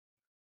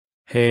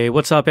Hey,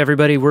 what's up,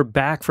 everybody? We're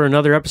back for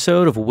another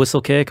episode of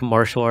Whistlekick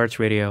Martial Arts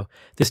Radio.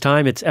 This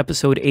time it's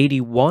episode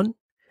 81,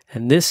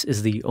 and this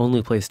is the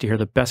only place to hear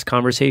the best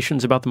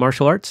conversations about the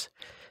martial arts.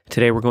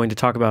 Today we're going to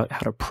talk about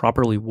how to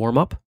properly warm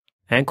up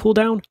and cool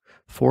down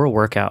for a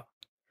workout.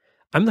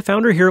 I'm the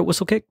founder here at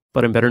Whistlekick,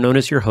 but I'm better known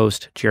as your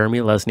host, Jeremy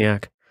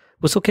Lesniak.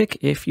 Whistlekick,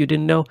 if you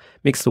didn't know,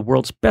 makes the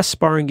world's best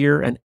sparring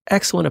gear and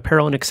excellent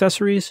apparel and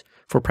accessories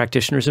for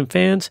practitioners and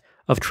fans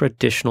of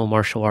traditional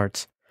martial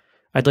arts.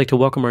 I'd like to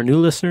welcome our new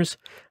listeners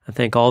and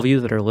thank all of you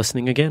that are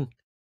listening again.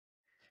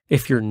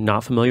 If you're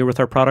not familiar with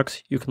our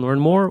products, you can learn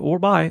more or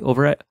buy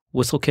over at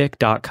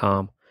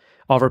whistlekick.com.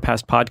 All of our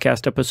past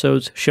podcast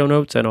episodes, show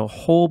notes, and a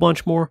whole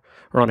bunch more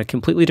are on a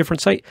completely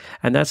different site,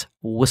 and that's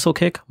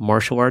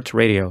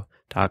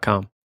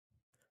whistlekickmartialartsradio.com.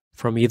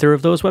 From either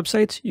of those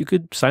websites, you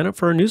could sign up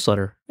for our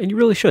newsletter, and you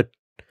really should.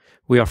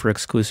 We offer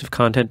exclusive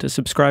content to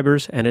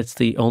subscribers, and it's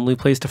the only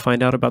place to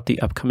find out about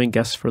the upcoming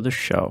guests for the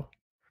show.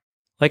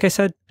 Like I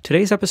said,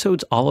 today's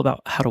episode's all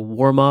about how to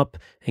warm up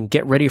and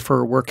get ready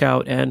for a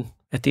workout, and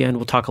at the end,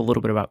 we'll talk a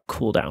little bit about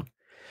cool down.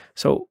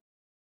 So,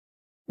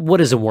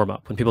 what is a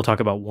warm-up? When people talk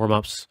about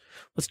warm-ups,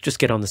 let's just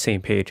get on the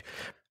same page.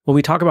 When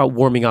we talk about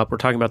warming up, we're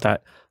talking about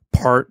that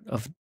part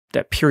of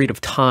that period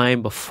of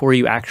time before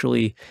you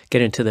actually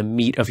get into the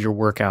meat of your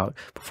workout,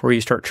 before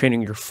you start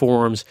training your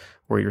forms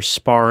or your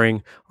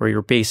sparring or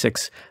your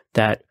basics,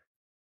 that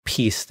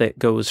piece that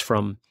goes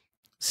from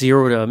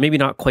 0 to maybe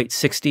not quite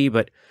 60,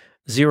 but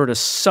 0 to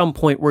some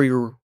point where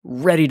you're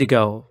ready to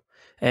go.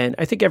 And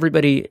I think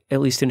everybody at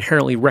least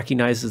inherently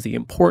recognizes the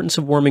importance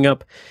of warming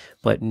up,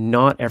 but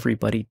not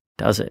everybody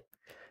does it.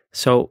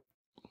 So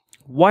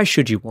why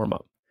should you warm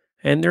up?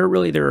 And there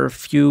are a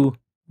few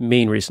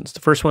main reasons.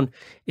 The first one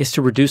is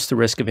to reduce the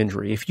risk of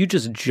injury. If you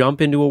just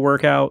jump into a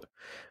workout,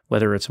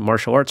 whether it's a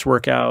martial arts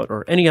workout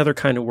or any other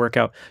kind of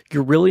workout,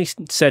 you're really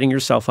setting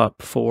yourself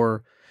up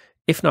for,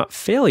 if not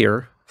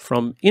failure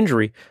from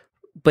injury,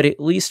 but at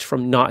least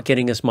from not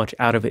getting as much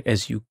out of it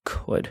as you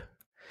could.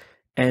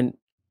 And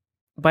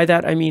by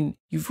that, I mean,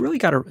 you've really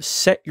got to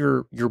set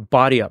your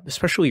body up,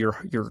 especially your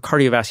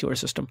cardiovascular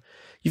system.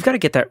 You've got to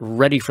get that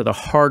ready for the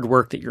hard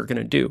work that you're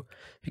going to do.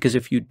 Because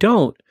if you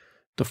don't,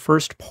 the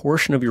first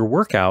portion of your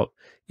workout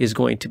is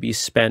going to be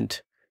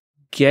spent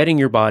getting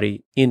your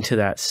body into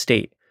that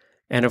state.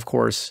 And of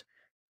course,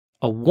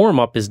 a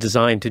warm-up is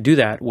designed to do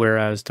that,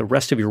 whereas the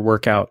rest of your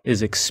workout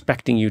is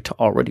expecting you to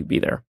already be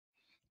there.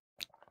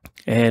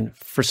 And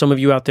for some of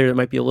you out there that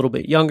might be a little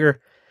bit younger,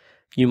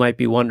 you might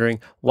be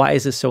wondering, why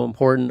is this so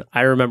important?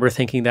 I remember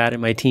thinking that in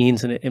my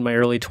teens and in my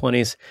early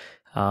 20s.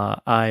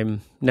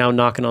 I'm now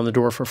knocking on the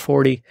door for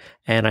 40,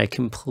 and I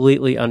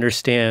completely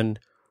understand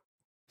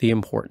the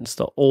importance.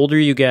 The older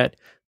you get,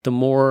 the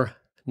more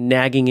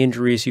nagging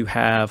injuries you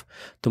have,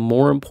 the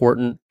more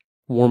important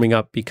warming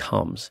up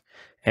becomes.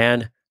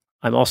 And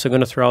I'm also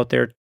going to throw out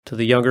there to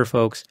the younger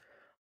folks,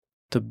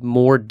 the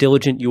more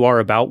diligent you are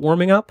about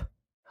warming up,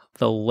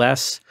 the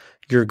less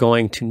you're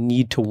going to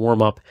need to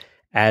warm up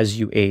as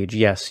you age.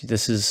 Yes,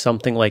 this is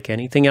something like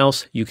anything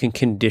else you can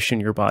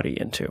condition your body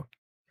into.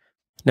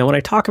 Now, when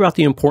I talk about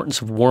the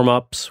importance of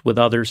warm-ups with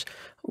others,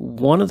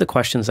 one of the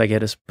questions I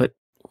get is, but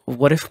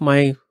what if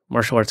my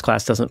martial arts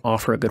class doesn't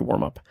offer a good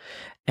warm-up?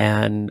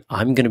 And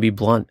I'm going to be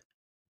blunt.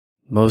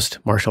 Most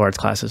martial arts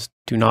classes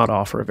do not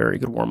offer a very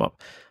good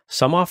warm-up.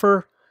 Some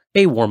offer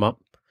a warm-up,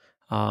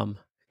 and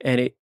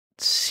it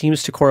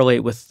seems to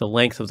correlate with the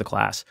length of the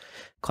class.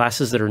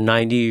 Classes that are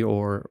 90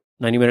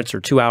 minutes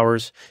or 2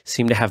 hours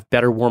seem to have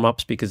better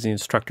warm-ups because the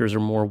instructors are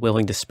more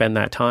willing to spend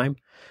that time.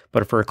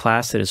 But for a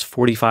class that is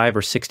 45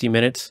 or 60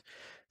 minutes,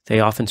 they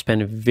often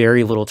spend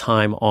very little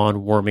time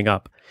on warming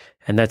up.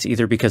 And that's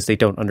either because they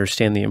don't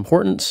understand the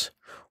importance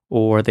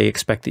or they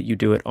expect that you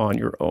do it on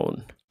your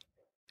own.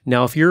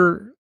 Now, if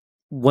you're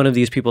one of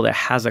these people that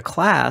has a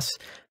class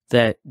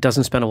that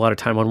doesn't spend a lot of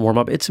time on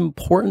warm-up, it's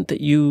important that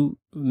you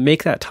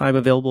make that time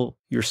available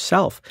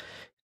yourself.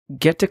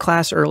 Get to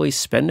class early,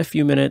 spend a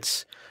few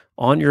minutes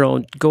on your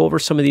own, go over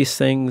some of these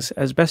things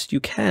as best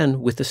you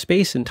can with the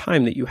space and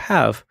time that you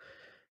have,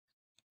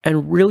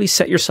 and really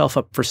set yourself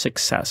up for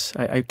success.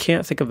 I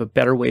can't think of a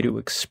better way to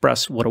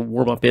express what a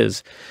warm-up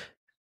is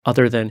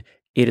other than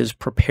it is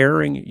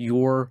preparing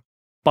your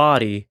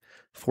body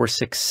for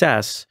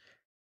success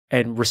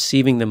and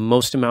receiving the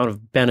most amount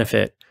of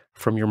benefit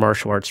from your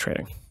martial arts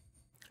training.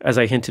 As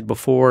I hinted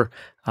before,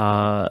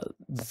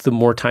 the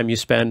more time you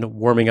spend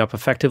warming up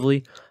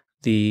effectively,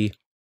 I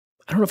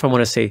don't know if I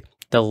want to say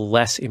the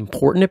less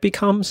important it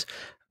becomes,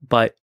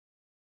 but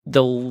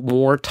the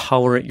more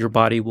tolerant your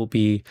body will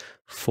be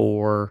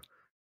for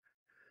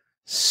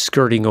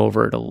skirting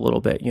over it a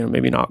little bit.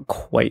 Maybe not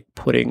quite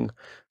putting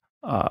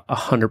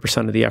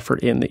 100% of the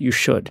effort in that you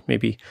should.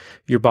 Maybe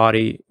your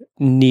body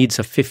needs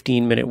a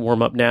 15-minute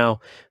warm-up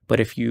now, but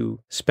if you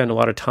spend a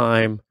lot of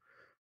time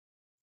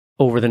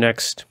over the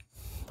next,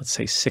 let's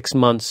say 6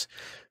 months,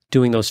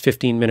 doing those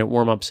 15-minute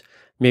warm-ups,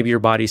 maybe your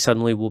body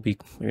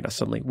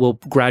will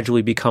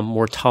gradually become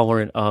more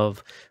tolerant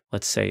of,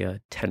 let's say, a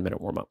 10-minute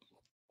warm-up.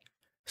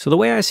 So the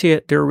way I see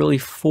it, there are really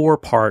 4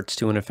 parts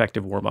to an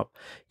effective warm-up.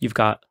 You've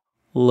got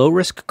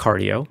low-risk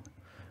cardio,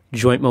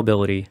 joint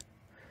mobility,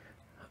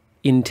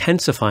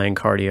 intensifying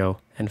cardio,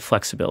 and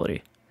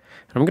flexibility.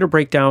 And I'm going to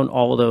break down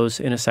all of those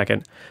in a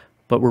second,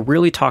 but we're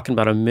really talking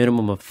about a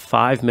minimum of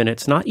 5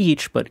 minutes, not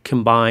each, but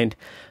combined.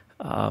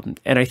 And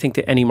I think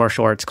that any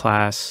martial arts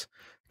class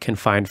can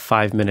find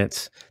 5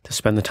 minutes to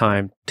spend the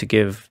time to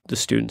give the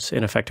students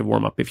an effective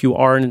warm-up. If you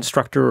are an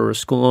instructor or a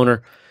school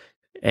owner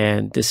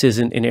and this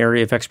isn't an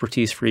area of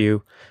expertise for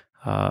you,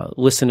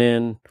 listen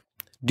in,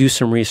 do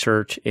some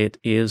research. It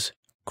is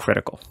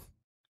critical.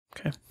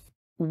 Okay.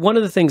 One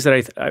of the things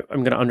that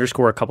I'm going to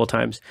underscore a couple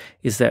times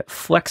is that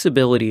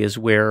flexibility is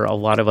where a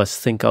lot of us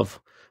think of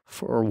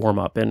for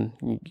warm-up. And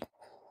you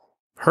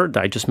heard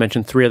that I just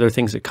mentioned 3 other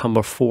things that come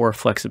before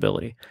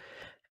flexibility.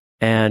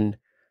 And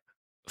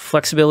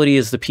flexibility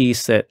is the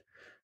piece that,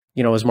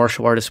 as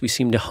martial artists, we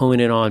seem to hone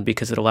in on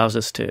because it allows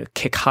us to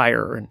kick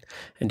higher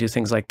and do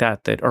things like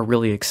that are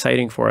really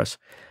exciting for us.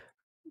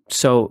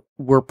 So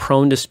we're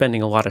prone to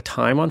spending a lot of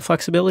time on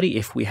flexibility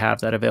if we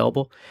have that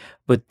available,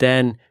 but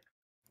then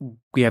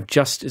we have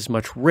just as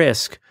much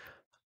risk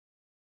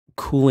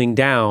cooling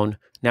down.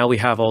 Now we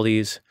have all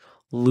these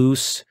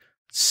loose,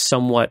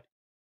 somewhat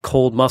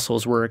cold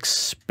muscles. We're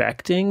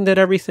expecting that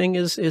everything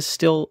is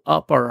still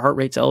up, our heart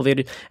rate's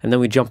elevated, and then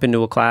we jump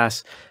into a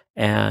class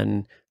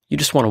and you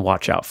just want to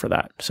watch out for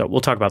that. So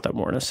we'll talk about that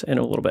more in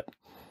a little bit.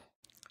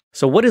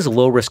 So what is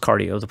low risk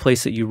cardio, the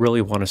place that you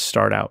really want to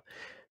start out?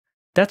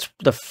 That's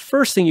the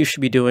first thing you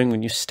should be doing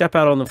when you step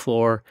out on the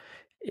floor.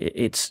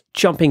 It's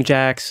jumping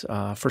jacks.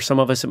 For some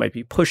of us, it might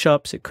be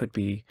push-ups. It could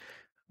be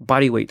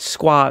body weight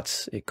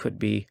squats. It could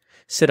be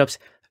sit-ups.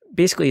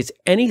 Basically, it's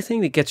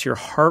anything that gets your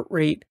heart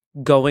rate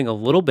going a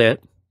little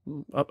bit,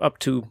 up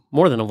to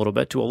more than a little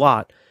bit, to a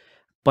lot,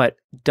 but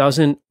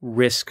doesn't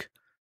risk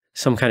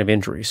some kind of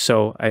injury.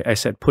 So I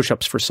said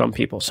push-ups for some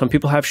people. Some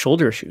people have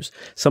shoulder issues.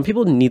 Some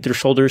people need their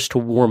shoulders to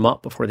warm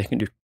up before they can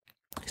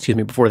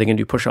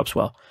do push-ups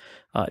well.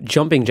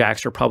 Jumping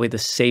jacks are probably the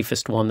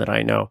safest one that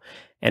I know.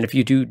 And if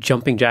you do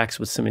jumping jacks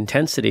with some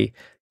intensity,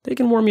 they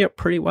can warm you up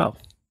pretty well.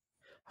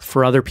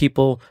 For other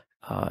people,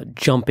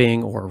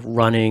 jumping or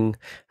running,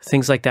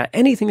 things like that,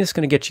 anything that's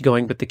going to get you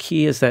going. But the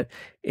key is that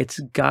it's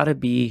got to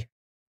be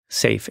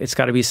safe. It's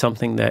got to be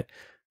something that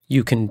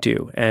you can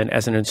do. And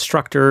as an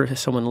instructor, as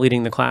someone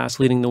leading the class,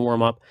 leading the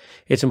warm-up,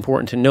 it's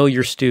important to know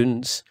your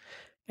students.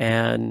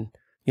 And,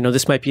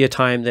 this might be a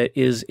time that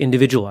is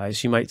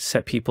individualized. You might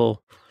set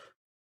people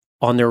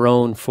on their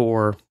own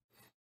for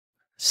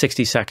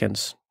 60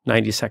 seconds,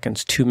 90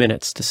 seconds, 2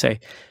 minutes to say,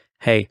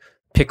 hey,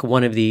 pick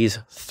one of these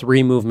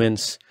 3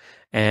 movements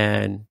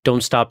and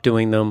don't stop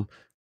doing them.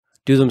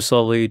 Do them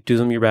slowly, do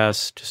them your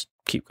best, just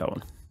keep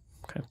going.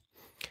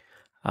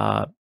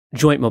 Okay.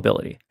 Joint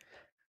mobility.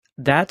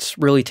 That's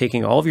really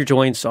taking all of your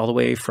joints all the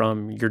way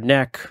from your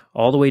neck,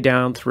 all the way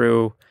down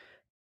through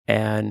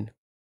and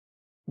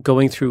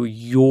going through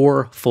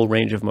your full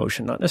range of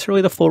motion, not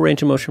necessarily the full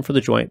range of motion for the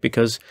joint,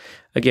 because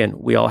again,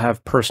 we all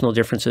have personal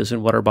differences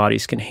in what our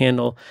bodies can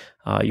handle.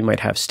 You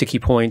might have sticky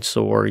points,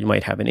 or you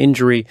might have an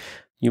injury.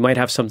 You might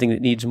have something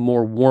that needs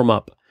more warm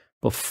up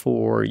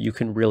before you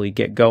can really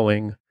get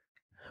going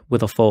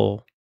with a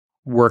full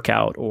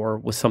workout or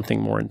with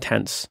something more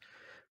intense,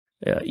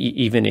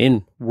 even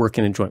in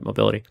working in joint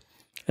mobility.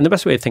 And the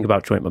best way to think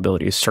about joint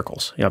mobility is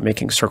circles. I'm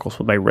making circles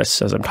with my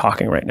wrists as I'm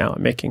talking right now.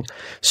 I'm making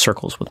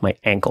circles with my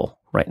ankle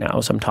right now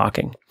as I'm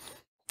talking.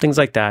 Things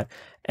like that.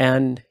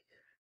 And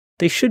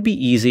they should be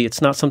easy.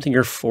 It's not something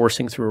you're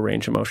forcing through a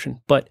range of motion,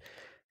 but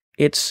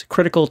it's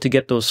critical to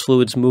get those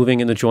fluids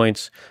moving in the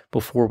joints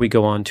before we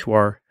go on to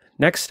our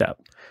next step.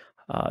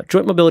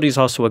 Joint mobility is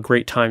also a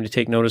great time to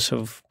take notice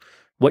of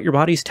what your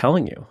body's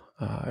telling you.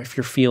 If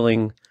you're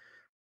feeling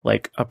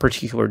like a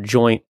particular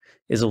joint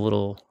is a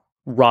little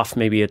rough,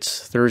 maybe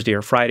it's Thursday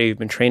or Friday, you've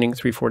been training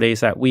 3-4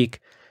 days that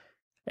week,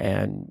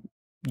 and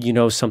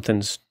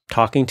something's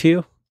talking to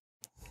you.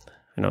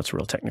 I know it's a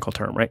real technical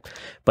term, right?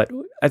 But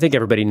I think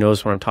everybody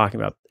knows what I'm talking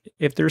about.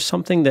 If there's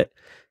something that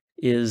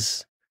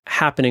is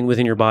happening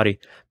within your body,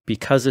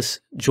 because this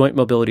joint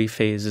mobility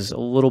phase is a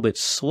little bit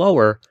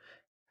slower,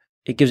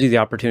 it gives you the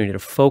opportunity to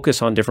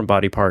focus on different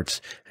body parts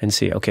and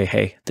see, okay,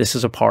 hey, this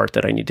is a part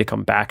that I need to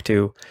come back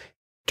to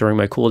during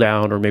my cool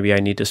down, or maybe I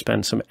need to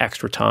spend some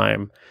extra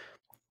time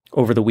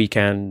over the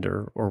weekend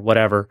or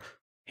whatever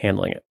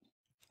handling it.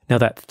 Now,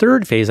 that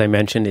third phase I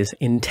mentioned is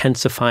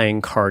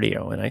intensifying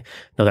cardio. And I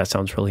know that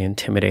sounds really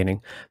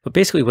intimidating, but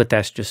basically what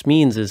that just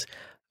means is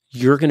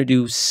you're going to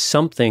do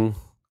something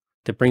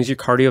that brings your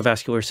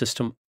cardiovascular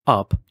system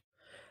up,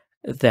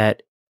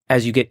 that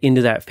as you get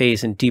into that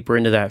phase and deeper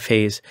into that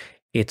phase,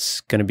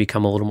 it's going to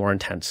become a little more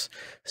intense.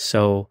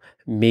 So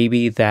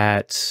maybe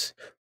that's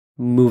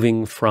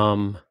moving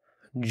from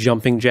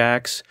jumping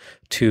jacks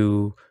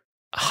to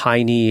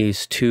high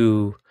knees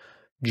to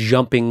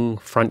jumping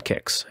front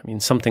kicks. I mean,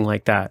 something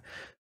like that.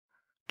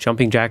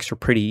 Jumping jacks are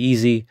pretty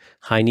easy.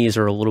 High knees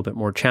are a little bit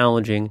more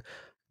challenging.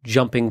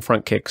 Jumping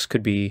front kicks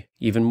could be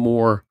even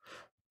more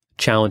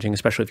challenging,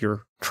 especially if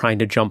you're trying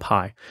to jump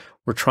high.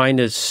 We're trying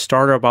to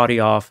start our body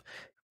off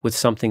with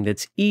something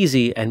that's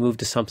easy and move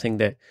to something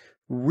that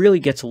really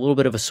gets a little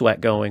bit of a sweat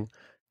going,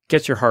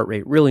 gets your heart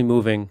rate really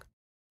moving.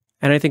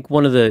 And I think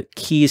one of the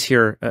keys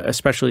here,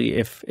 especially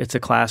if it's a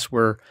class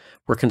where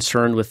we're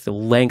concerned with the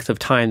length of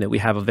time that we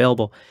have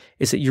available,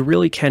 is that you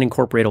really can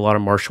incorporate a lot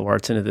of martial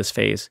arts into this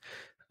phase.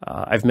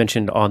 I've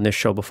mentioned on this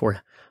show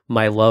before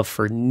my love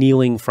for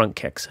kneeling front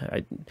kicks.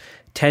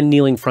 10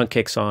 kneeling front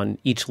kicks on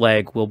each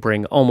leg will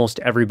bring almost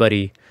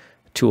everybody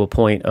to a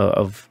point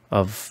of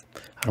I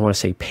don't want to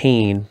say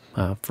pain.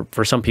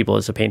 For some people,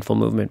 it's a painful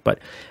movement, but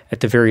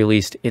at the very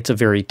least, it's a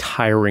very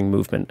tiring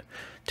movement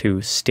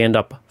to stand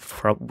up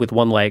with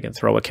one leg and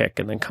throw a kick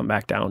and then come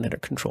back down in a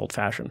controlled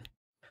fashion.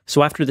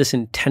 So after this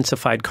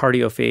intensified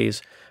cardio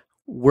phase,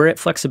 we're at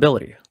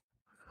flexibility.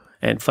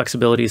 And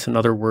flexibility is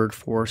another word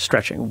for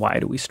stretching. Why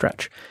do we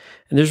stretch?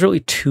 And there's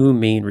really two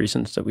main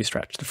reasons that we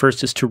stretch. The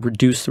first is to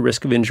reduce the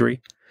risk of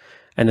injury,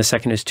 and the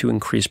second is to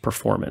increase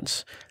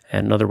performance.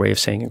 And another way of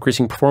saying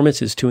increasing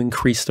performance is to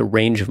increase the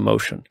range of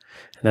motion.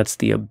 And that's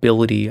the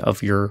ability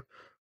of your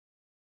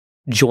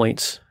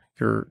joints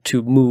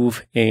to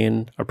move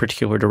in a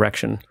particular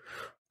direction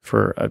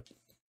for a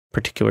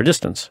particular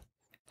distance.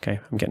 Okay,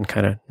 I'm getting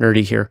kind of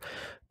nerdy here,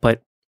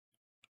 but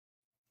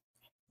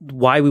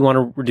why we want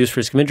to reduce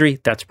risk of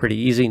injury, that's pretty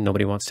easy.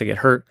 Nobody wants to get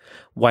hurt.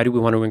 Why do we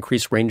want to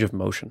increase range of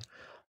motion?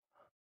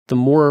 The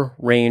more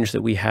range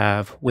that we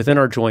have within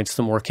our joints,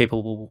 the more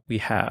capability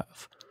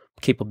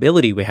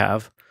we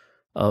have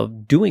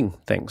of doing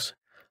things.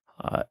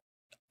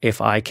 If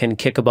I can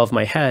kick above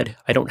my head,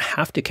 I don't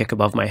have to kick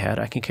above my head.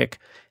 I can kick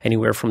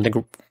anywhere from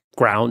the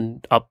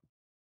ground up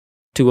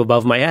to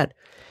above my head.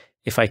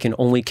 If I can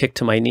only kick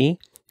to my knee,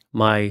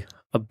 my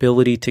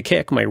ability to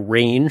kick, my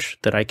range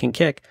that I can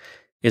kick,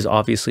 is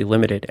obviously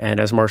limited. And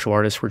as martial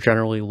artists, we're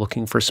generally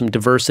looking for some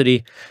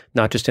diversity,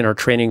 not just in our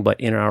training, but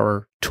in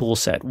our tool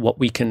set, what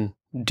we can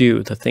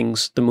do,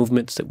 the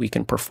movements that we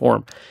can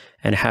perform,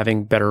 and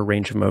having better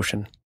range of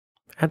motion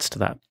adds to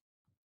that.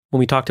 When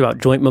we talked about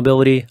joint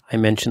mobility, I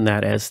mentioned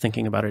that as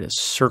thinking about it as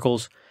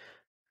circles.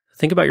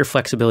 Think about your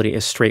flexibility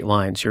as straight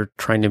lines. You're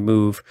trying to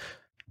move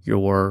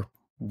your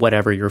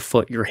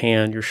foot, your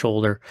hand, your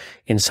shoulder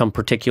in some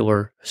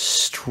particular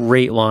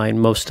straight line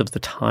most of the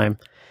time.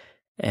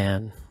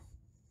 And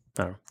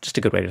I don't know, just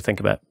a good way to think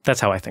about it. That's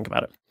how I think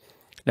about it.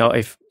 Now,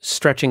 if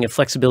stretching and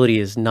flexibility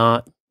is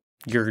not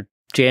your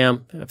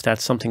jam, if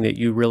that's something that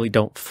you really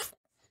don't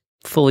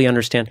fully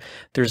understand,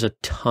 there's a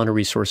ton of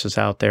resources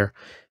out there.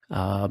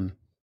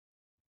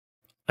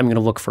 I'm going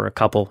to look for a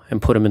couple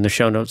and put them in the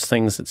show notes,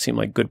 things that seem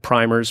like good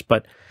primers,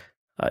 but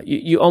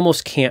you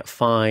almost can't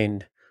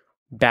find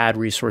bad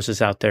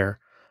resources out there,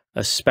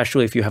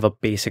 especially if you have a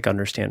basic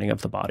understanding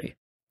of the body.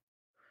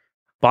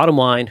 Bottom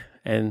line,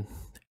 and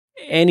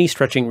any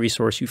stretching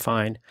resource you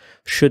find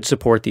should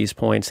support these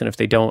points. And if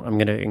they don't, I'm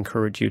going to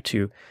encourage you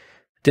to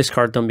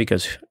discard them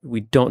because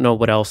we don't know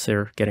what else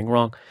they're getting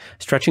wrong.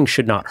 Stretching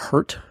should not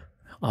hurt.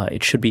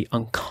 It should be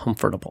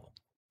uncomfortable.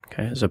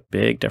 Okay, there's a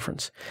big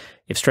difference.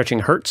 If stretching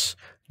hurts,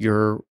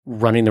 you're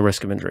running the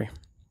risk of injury.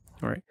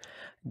 All right.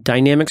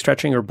 Dynamic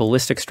stretching or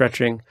ballistic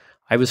stretching,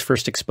 I was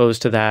first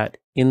exposed to that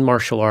in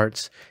martial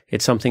arts.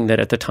 It's something that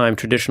at the time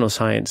traditional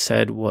science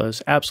said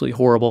was absolutely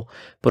horrible,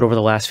 but over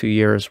the last few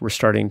years, we're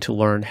starting to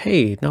learn,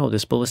 hey, no,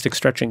 this ballistic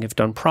stretching, if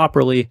done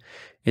properly,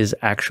 is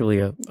actually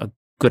a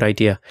good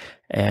idea.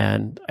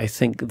 And I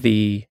think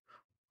the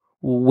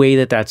way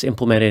that that's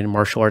implemented in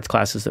martial arts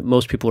classes that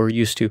most people are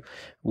used to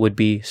would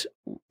be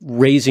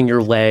raising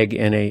your leg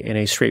in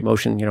a straight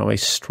motion, a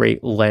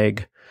straight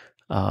leg,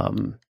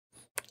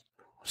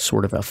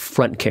 sort of a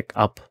front kick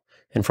up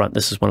in front.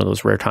 This is one of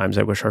those rare times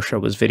I wish our show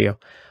was video,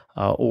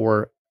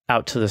 or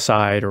out to the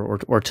side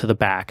or to the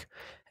back,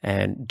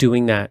 and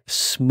doing that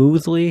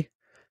smoothly,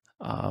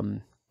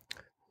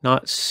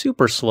 not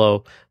super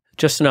slow,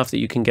 just enough that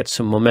you can get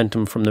some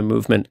momentum from the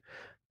movement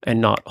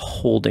and not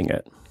holding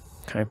it.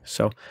 Okay.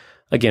 So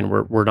again,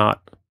 we're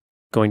not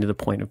going to the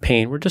point of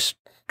pain. We're just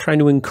trying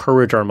to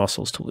encourage our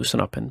muscles to loosen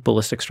up, and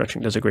ballistic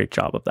stretching does a great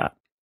job of that.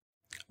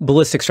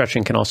 Ballistic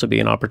stretching can also be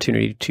an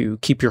opportunity to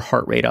keep your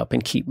heart rate up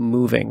and keep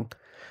moving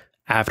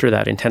after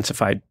that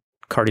intensified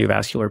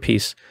cardiovascular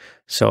piece,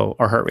 so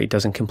our heart rate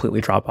doesn't completely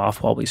drop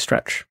off while we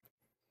stretch.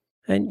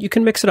 And you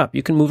can mix it up.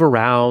 You can move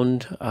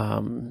around,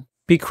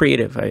 be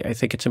creative. I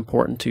think it's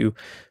important to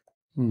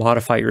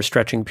modify your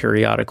stretching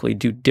periodically,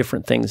 do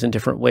different things in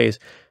different ways,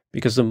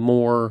 because the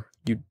more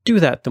you do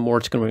that, the more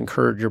it's going to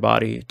encourage your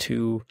body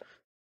to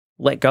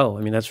let go.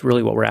 I mean, that's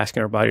really what we're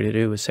asking our body to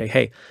do, is say,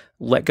 hey,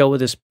 let go of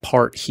this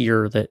part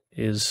here that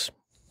is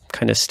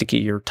kind of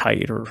sticky or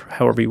tight or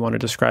however you want to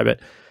describe it,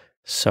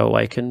 so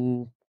I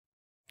can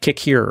kick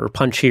here or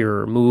punch here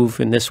or move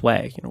in this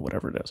way,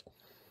 whatever it is.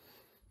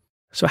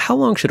 So how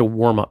long should a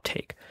warm-up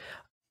take?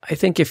 I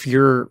think if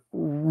you're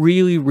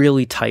really,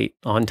 really tight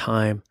on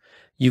time,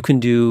 you can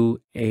do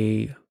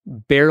a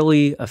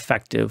barely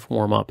effective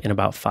warm-up in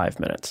about 5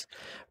 minutes.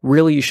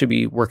 Really, you should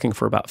be working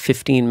for about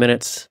 15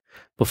 minutes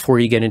before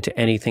you get into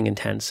anything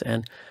intense.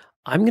 And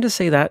I'm going to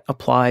say that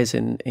applies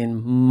in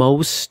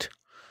most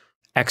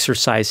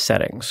exercise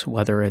settings,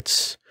 whether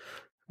it's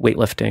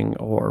weightlifting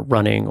or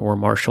running or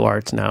martial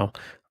arts. Now,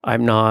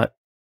 I'm not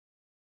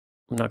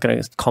I'm not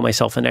going to call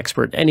myself an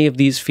expert in any of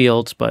these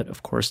fields, but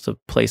of course, the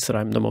place that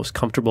I'm the most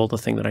comfortable, the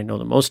thing that I know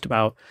the most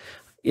about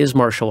is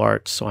martial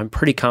arts. So I'm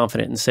pretty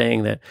confident in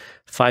saying that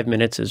 5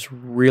 minutes is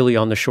really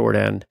on the short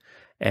end,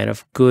 and a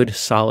good,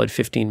 solid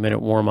 15-minute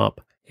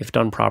warm-up, if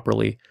done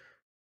properly,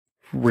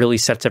 really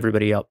sets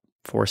everybody up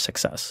for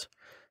success.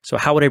 So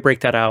how would I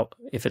break that out?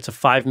 If it's a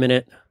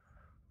 5-minute,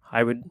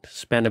 I would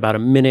spend about a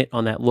minute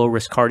on that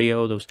low-risk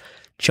cardio, those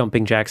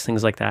jumping jacks,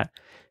 things like that.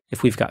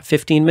 If we've got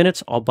 15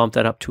 minutes, I'll bump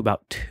that up to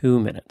about 2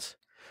 minutes.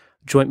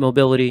 Joint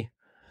mobility,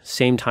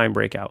 same time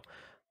breakout.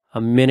 A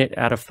minute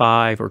out of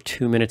 5 or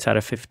 2 minutes out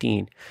of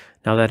 15.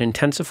 Now that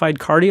intensified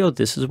cardio,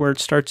 this is where it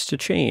starts to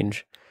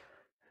change.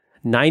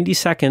 90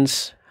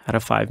 seconds out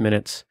of 5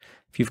 minutes.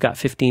 If you've got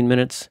 15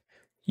 minutes,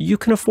 you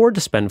can afford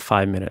to spend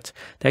 5 minutes.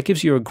 That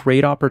gives you a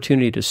great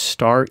opportunity to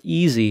start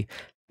easy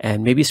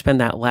and maybe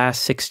spend that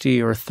last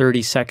 60 or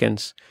 30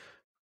 seconds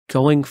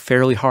going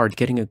fairly hard,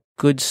 getting a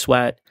good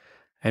sweat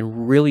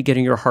and really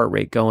getting your heart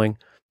rate going.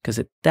 Because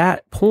at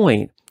that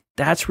point,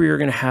 that's where you're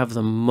going to have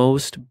the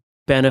most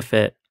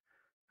benefit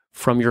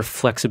from your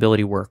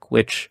flexibility work,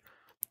 which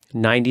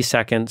 90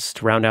 seconds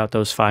to round out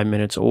those 5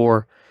 minutes,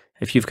 or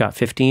if you've got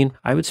 15,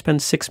 I would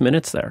spend 6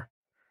 minutes there.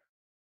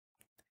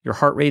 Your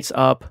heart rate's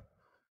up,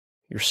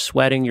 you're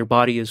sweating, your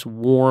body is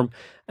warm,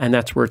 and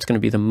that's where it's going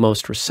to be the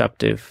most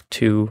receptive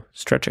to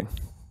stretching,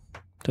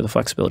 to the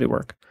flexibility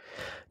work.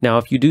 Now,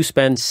 if you do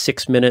spend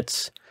 6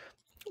 minutes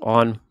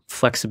on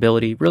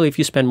flexibility, really, if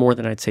you spend more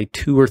than, I'd say,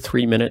 2 or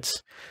 3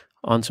 minutes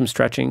on some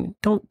stretching,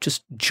 don't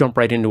just jump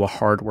right into a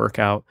hard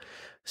workout.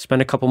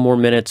 Spend a couple more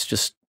minutes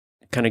just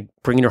kind of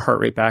bringing your heart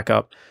rate back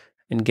up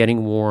and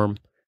getting warm.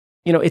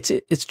 You know,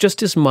 it's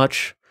just as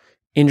much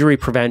injury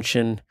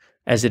prevention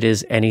as it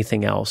is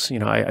anything else. You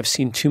know, I've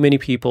seen too many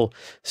people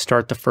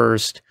start the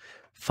first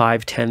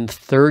 5, 10,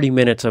 30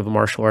 minutes of a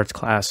martial arts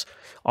class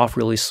off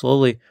really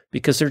slowly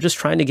because they're just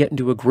trying to get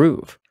into a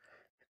groove.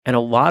 And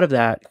a lot of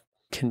that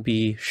can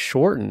be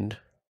shortened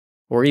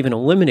or even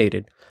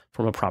eliminated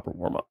from a proper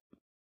warm-up.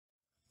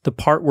 The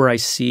part where I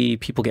see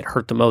people get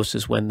hurt the most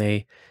is when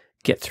they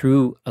get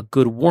through a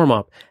good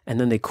warm-up and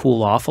then they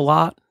cool off a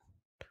lot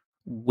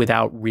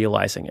without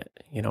realizing it,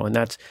 you know, and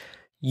that's,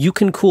 you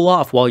can cool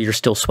off while you're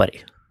still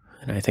sweaty.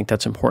 And I think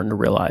that's important to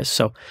realize.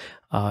 So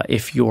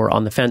if you're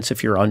on the fence,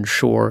 if you're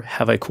unsure,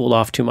 have I cooled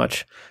off too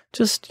much?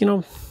 Just, you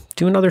know,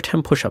 do another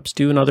 10 push-ups,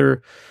 do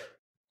another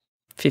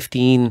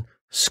 15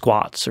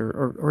 squats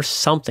or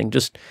something.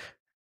 Just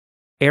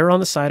err on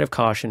the side of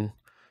caution.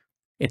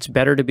 It's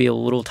better to be a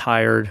little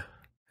tired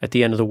at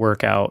the end of the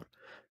workout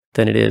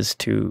than it is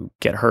to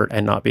get hurt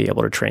and not be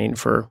able to train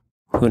for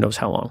who knows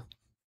how long.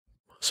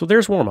 So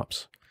there's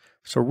warm-ups.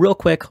 So real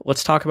quick,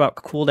 let's talk about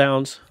cool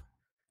downs.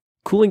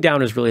 Cooling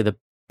down is really the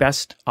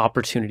best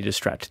opportunity to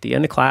stretch. At the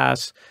end of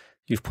class,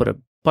 you've put a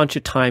bunch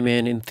of time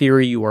in. In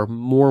theory, you are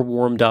more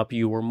warmed up,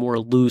 you are more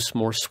loose,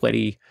 more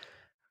sweaty.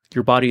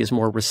 Your body is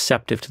more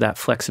receptive to that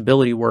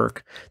flexibility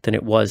work than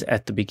it was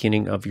at the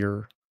beginning of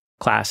your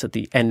class, at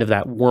the end of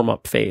that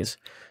warm-up phase.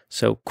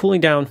 So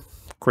cooling down,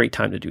 great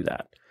time to do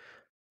that.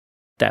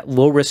 That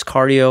low-risk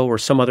cardio or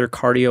some other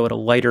cardio at a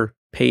lighter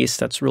pace,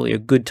 that's really a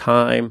good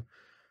time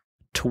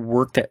to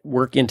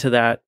work into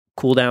that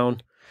cool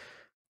down.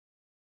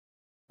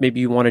 Maybe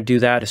you want to do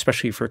that,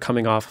 especially if you're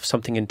coming off of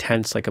something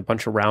intense, like a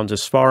bunch of rounds of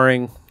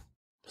sparring,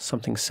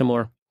 something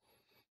similar.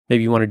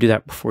 Maybe you want to do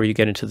that before you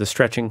get into the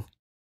stretching.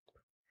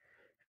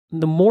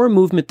 The more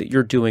movement that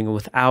you're doing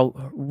without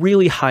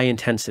really high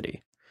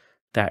intensity,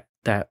 that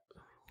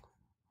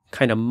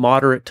kind of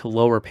moderate to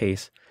lower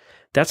pace,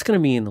 that's going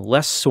to mean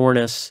less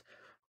soreness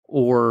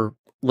or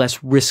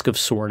less risk of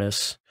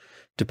soreness,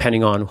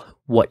 depending on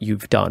what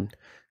you've done.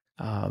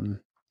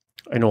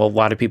 I know a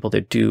lot of people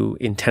that do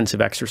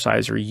intensive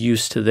exercise are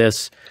used to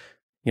this.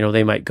 You know,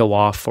 they might go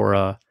off for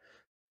a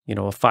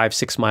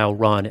 5-6 mile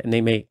run and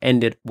they may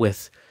end it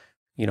with,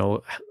 you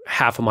know,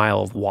 half a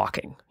mile of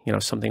walking, you know,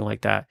 something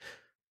like that.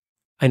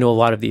 I know a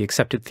lot of the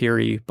accepted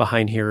theory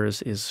behind here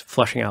is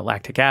flushing out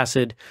lactic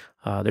acid.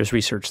 There's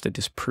research that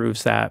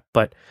disproves that,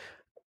 but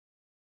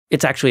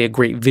it's actually a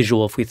great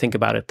visual if we think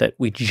about it, that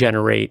we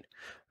generate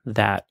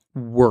that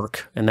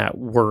work, and that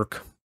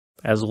work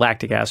as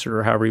lactic acid,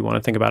 or however you want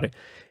to think about it,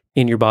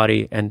 in your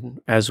body.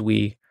 And as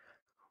we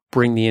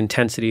bring the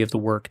intensity of the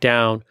work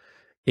down,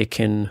 it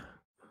can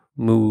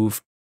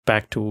move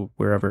back to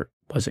wherever it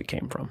was it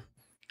came from.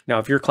 Now,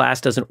 if your class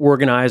doesn't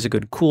organize a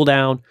good cool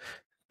down,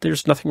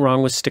 there's nothing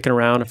wrong with sticking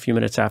around a few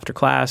minutes after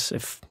class.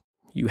 If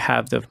you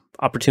have the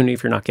opportunity,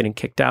 if you're not getting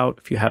kicked out,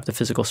 if you have the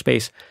physical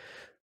space,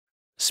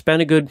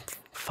 spend a good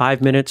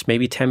 5 minutes,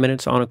 maybe 10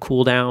 minutes on a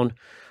cool down,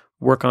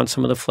 work on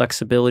some of the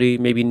flexibility,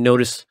 maybe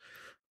notice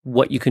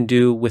what you can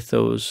do with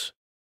those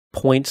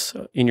points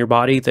in your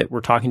body that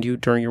were talking to you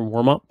during your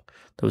warm-up,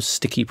 those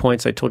sticky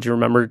points I told you,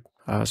 remember,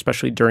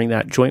 especially during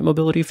that joint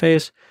mobility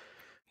phase.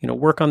 You know,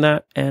 work on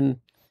that. And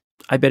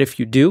I bet if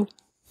you do,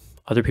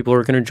 other people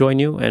are going to join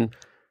you, and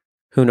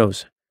who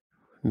knows,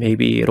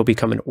 maybe it'll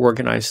become an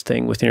organized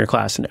thing within your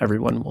class and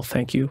everyone will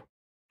thank you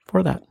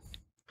for that.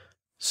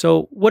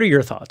 So what are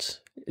your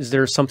thoughts? Is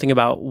there something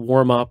about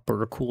warm up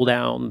or cool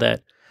down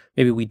that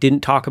maybe we didn't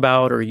talk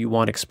about or you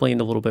want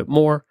explained a little bit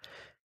more?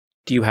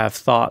 Do you have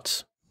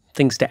thoughts,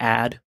 things to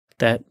add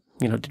that,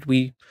 did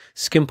we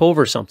skimp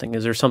over something?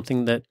 Is there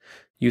something that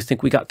you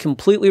think we got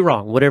completely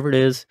wrong? Whatever it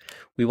is,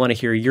 we want to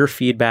hear your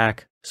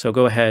feedback. So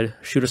go ahead,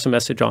 shoot us a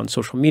message on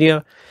social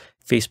media,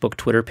 Facebook,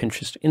 Twitter,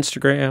 Pinterest,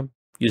 Instagram.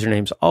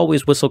 Username's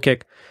always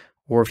Whistlekick.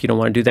 Or if you don't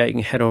want to do that, you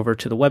can head over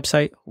to the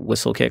website,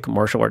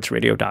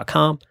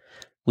 whistlekickmartialartsradio.com.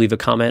 Leave a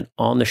comment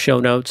on the show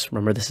notes.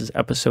 Remember, this is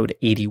episode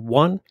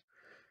 81.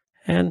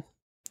 And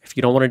if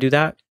you don't want to do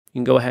that, you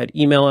can go ahead,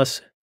 email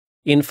us,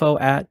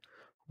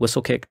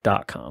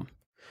 info@whistlekick.com.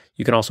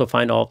 You can also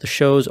find all of the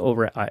shows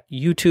over at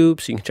YouTube,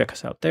 so you can check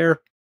us out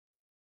there.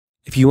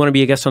 If you want to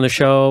be a guest on the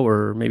show,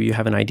 or maybe you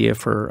have an idea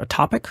for a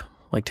topic,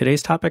 like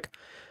today's topic,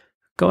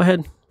 go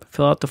ahead,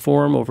 fill out the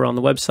form over on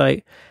the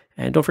website.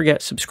 And don't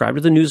forget, subscribe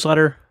to the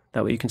newsletter.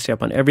 That way you can stay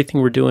up on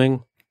everything we're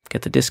doing,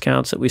 get the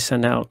discounts that we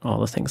send out, all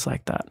the things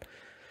like that.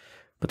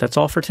 But that's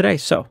all for today.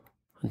 So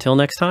until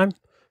next time,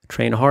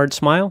 train hard,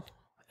 smile,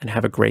 and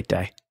have a great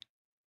day.